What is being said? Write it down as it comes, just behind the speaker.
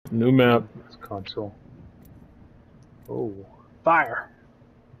New map. It's console. Oh, fire!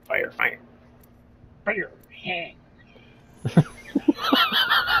 Fire, fire. Fire!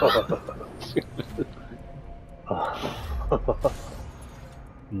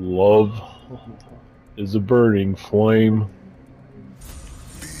 Love is a burning flame.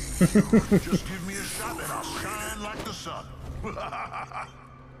 Just give me a shot and I'll shine like the sun.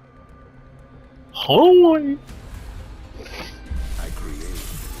 Holy. I create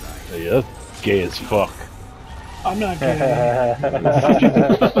life. Hey, that's gay as fuck. I'm not kidding.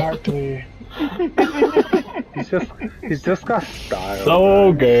 Partly. He's just got style.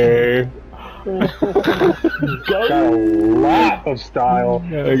 So gay. Got a lot of style.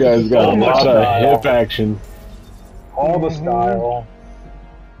 That guy's got a lot of hip action. All the style.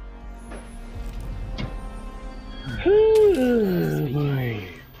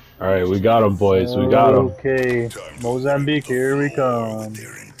 Alright, we got him, boys. We got him. Okay, Mozambique, here we come.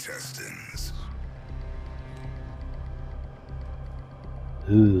 Their intestines.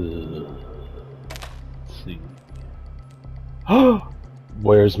 Let's see.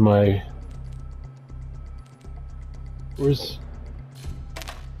 Where's my... Where's...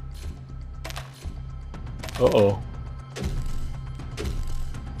 Uh-oh.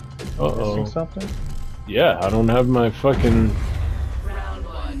 Uh-oh. Missing something? Yeah, I don't have my fucking... Round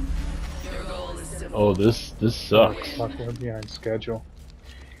one. Your goal is simple. Oh, this sucks. Fuck, we're behind schedule.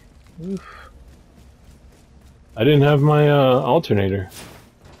 Oof. I didn't have my alternator.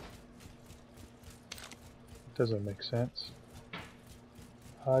 Doesn't make sense.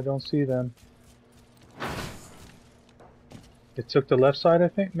 I don't see them. They took the left side, I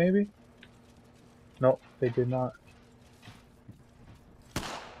think, maybe? No, they did not.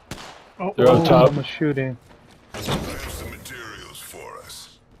 Oh, They're up top. Someone's shooting. I have some materials for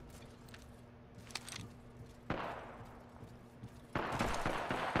us.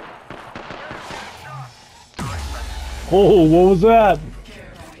 Oh, what was that?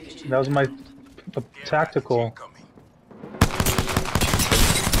 That was my tactical. Incoming.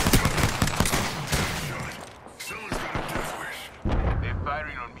 Someone's got a death wish. They're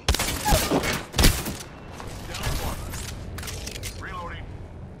firing on me. Down one. Reloading.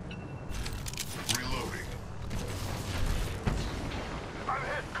 Reloading. I'm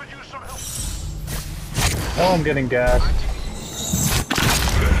hit. Could use some help. Oh, I'm getting gassed.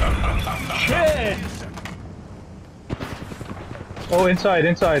 shit! Oh, inside,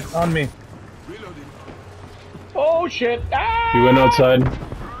 on me. Reloading. Oh shit! Ah! He went outside.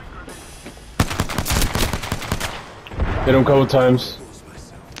 Hit him a couple times.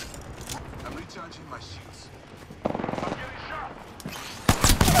 I'm recharging my shields. I'm getting shot.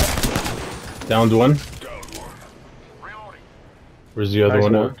 Downed one. Down one. Reloading. Where's the other Nice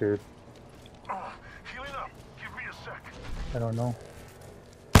one work, at? dude. Healing up. Give me a sec. I don't know.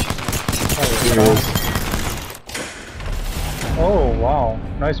 Here he is. Oh, wow.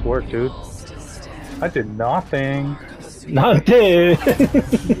 Nice work, dude. I did nothing. Nothing.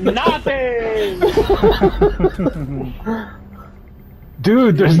 Nothing!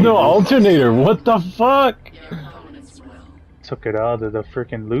 Dude, there's no alternator. What the fuck? Took it out of the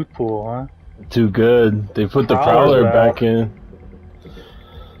freaking loot pool, huh? Too good. They put the Prowler's prowler back in.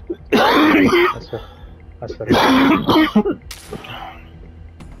 That's a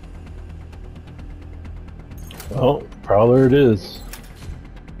Well, prowler it is.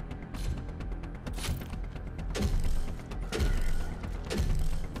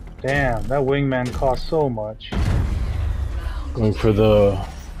 Damn, that wingman cost so much. Going for the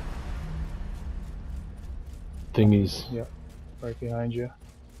thingies. Yep, right behind you.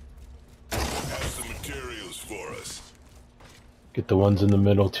 Have some materials for us. Get the ones in the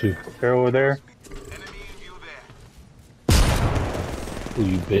middle too. They're over there. Enemy in view there. Ooh,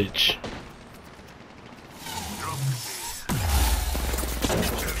 you bitch. Drop the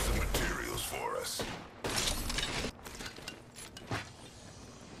Have some materials for us.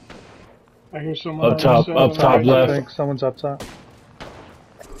 I hear someone Up top, on this, up top I left. think someone's up top.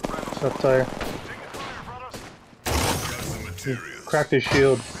 Up there. Have some materials. Cracked his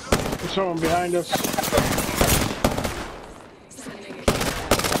shield. There's someone behind us.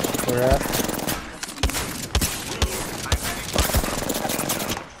 Where at?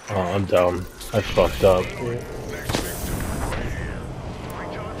 Oh, I'm down. I fucked up.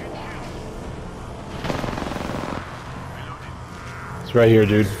 It's right here,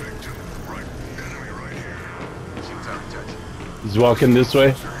 dude. Right. Enemy right here. Shields are recharging. He's walking this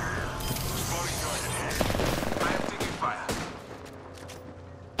way. Spotting target. I am taking fire.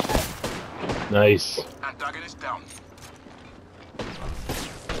 Nice. Antagonist down.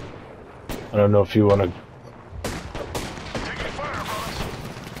 I don't know if you want to. Taking fire, brothers.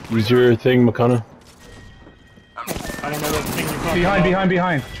 Use your thing, McConnell. I don't know what thing you're talking about.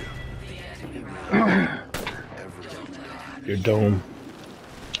 Behind. Your dome.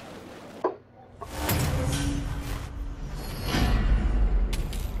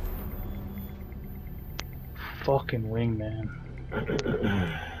 Fucking wingman.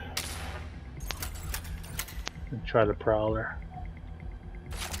 Try the prowler.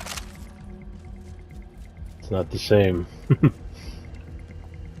 It's not the same.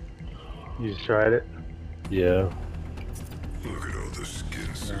 You just tried it? Yeah. Look at all the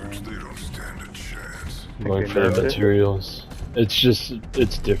skin suits. They don't stand a chance. I'm going they for the nerfed it? materials. It's just,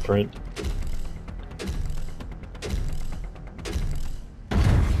 it's different.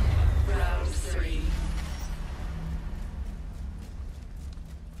 Round 3.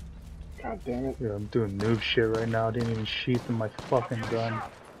 God damn it. Yeah, I'm doing noob shit right now. I didn't even sheath in my fucking gun.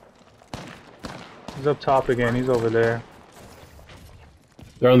 He's up top again. He's over there.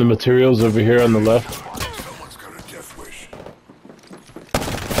 They're on the materials over here on the left. Someone's got a death wish.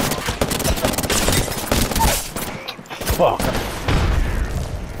 Fuck.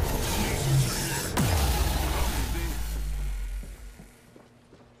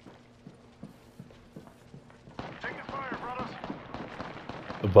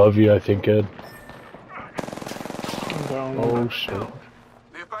 Above you, I think, Ed. I'm down. Oh shit.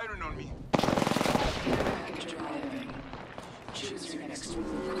 They're firing on me. Package arriving. Choose your next move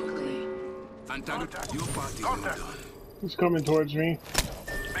quickly. Contact. Your party will done. He's coming towards me.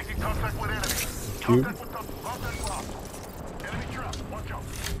 Making contact with enemy. Cute. Contact lost. Enemy trap. Watch out.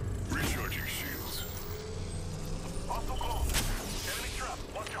 Recharging shields. Hostile close. Enemy trap.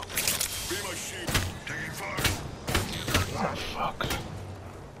 Watch out. Be my shield. Taking fire. Oh fuck.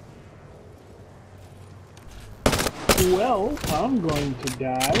 Well, I'm going to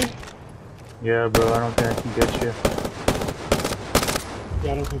die. Yeah, bro. I don't think I can get you.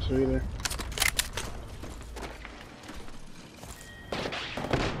 Yeah, I don't think so either.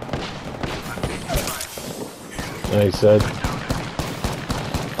 Nice, Ed.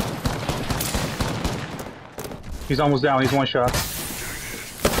 He's almost down. He's one shot.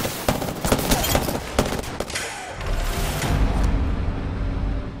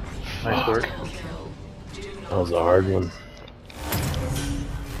 Nice work. That was a hard one.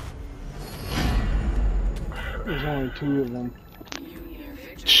 There's only 2 of them.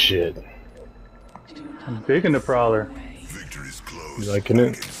 Shit. I'm big in the prowler. Victory's close. You liking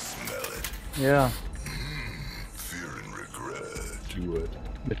it? Smell it. Yeah. Fear and regret. You would.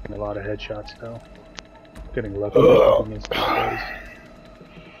 Making a lot of headshots though. Getting lucky against these guys.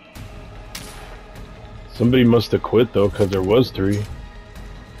 Somebody must have quit though, cause there was 3.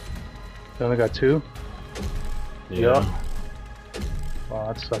 They only got 2? Yeah. Wow,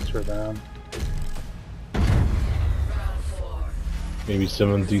 that sucks for them. Round 4. Maybe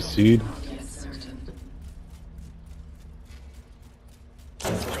someone DC'd. Get certain.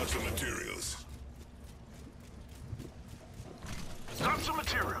 Got some materials. Got some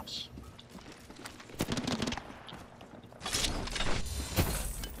materials.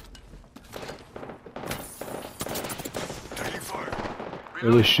 Taking fire.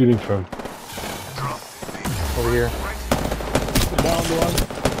 Where are they shooting from? Over here. Down one.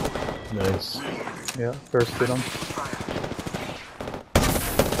 Nice. Yeah, first hit him.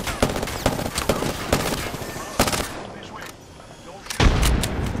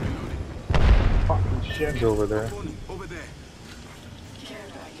 Fucking shit. He's over there. Over there. Care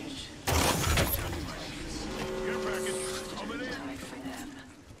package. Your package. Over there. Time for them.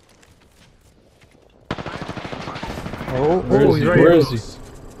 Oh, Where is he's he? right Where here. is he?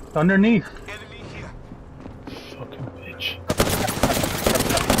 Underneath. Enemy here. Fucking bitch.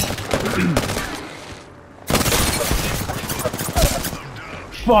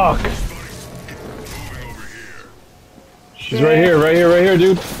 Fuck! Moving over here. He's right here, right here, right here,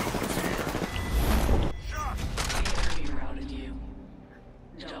 dude. The enemy routed you.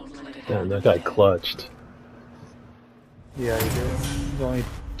 Don't let it Damn, that guy clutched. Yeah, he did. There's only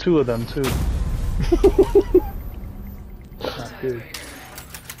 2 of them too. Not good.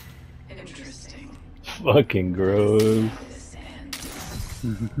 Interesting. Fucking gross. This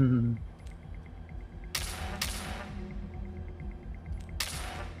ends.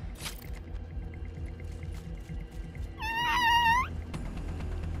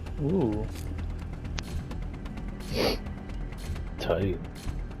 Ooh. Tight.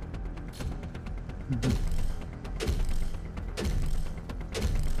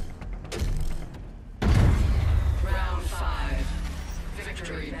 Round 5.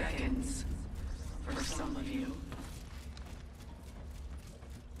 Victory beckons. For some of you.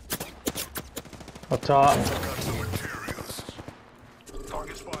 Up top. Got some materials.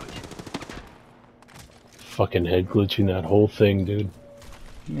 Target spotted. Fucking head glitching that whole thing, dude.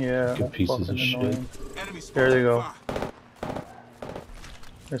 Yeah, Fucking pieces fucking of shit. annoying. There they go.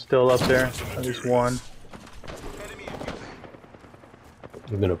 They're still up there. At least one.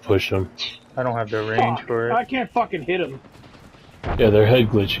 I'm gonna push them. I don't have the range Fuck, for I it. can't fucking hit him. Yeah, they're head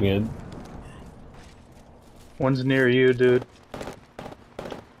glitching it. One's near you, dude.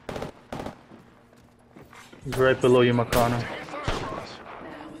 He's right below you, Makana.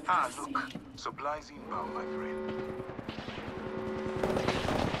 Ah, look. Supplies inbound, my friend.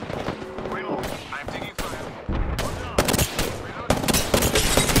 Reload. I'm taking fire.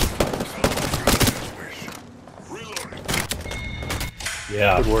 Reloading.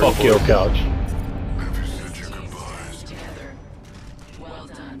 Yeah, Good work, fuck your boys. couch. Have you said your goodbyes? Together. Well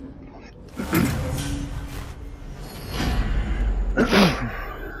done.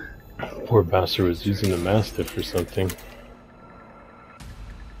 Poor bastard was using the Mastiff or something.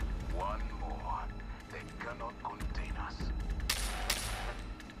 One more. They cannot contain us.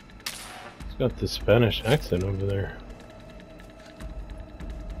 He's got the Spanish accent over there.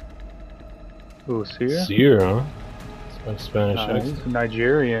 Ooh, Seer? Seer, huh? It's got a Spanish Nah, accent. he's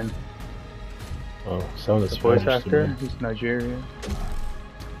Nigerian. Oh, sounded The voice Spanish to actor, me. he's Nigerian.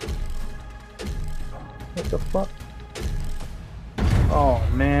 What the fuck? Oh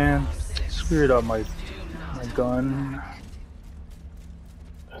man, screwed up my gun.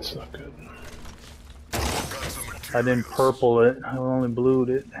 That's not good. I didn't purple it. I only blued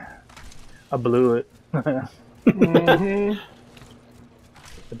it. I blew it. I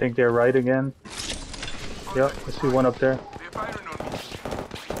think they're right again. Yep, I see one up there. They're firing on me.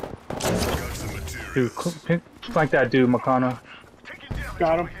 Dude, flank that dude, Makana. Taking damage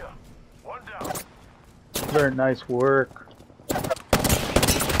Got him. over here. One down. Very nice work.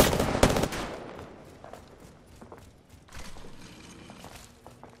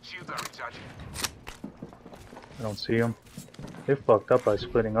 Shields are recharging. I don't see him. They fucked up by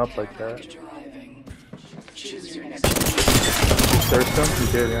splitting up like that. Driving. Choose your next. There's some?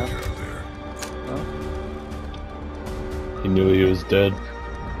 He did, yeah. He knew he was dead.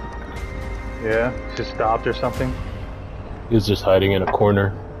 Yeah, just stopped or something. He was just hiding in a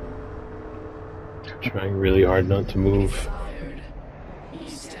corner. Trying really hard not to move. Fired. You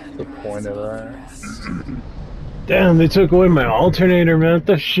stand The point of that. rest. Damn, they took away my alternator, man. What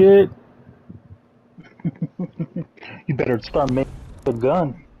the shit? You better start making a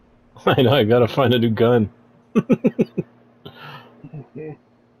gun. I know, I gotta find a new gun.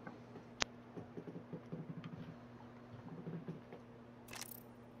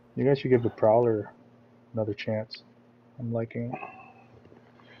 You guys should give the Prowler another chance. I'm liking it.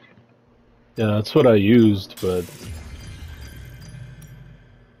 Yeah, that's what I used, but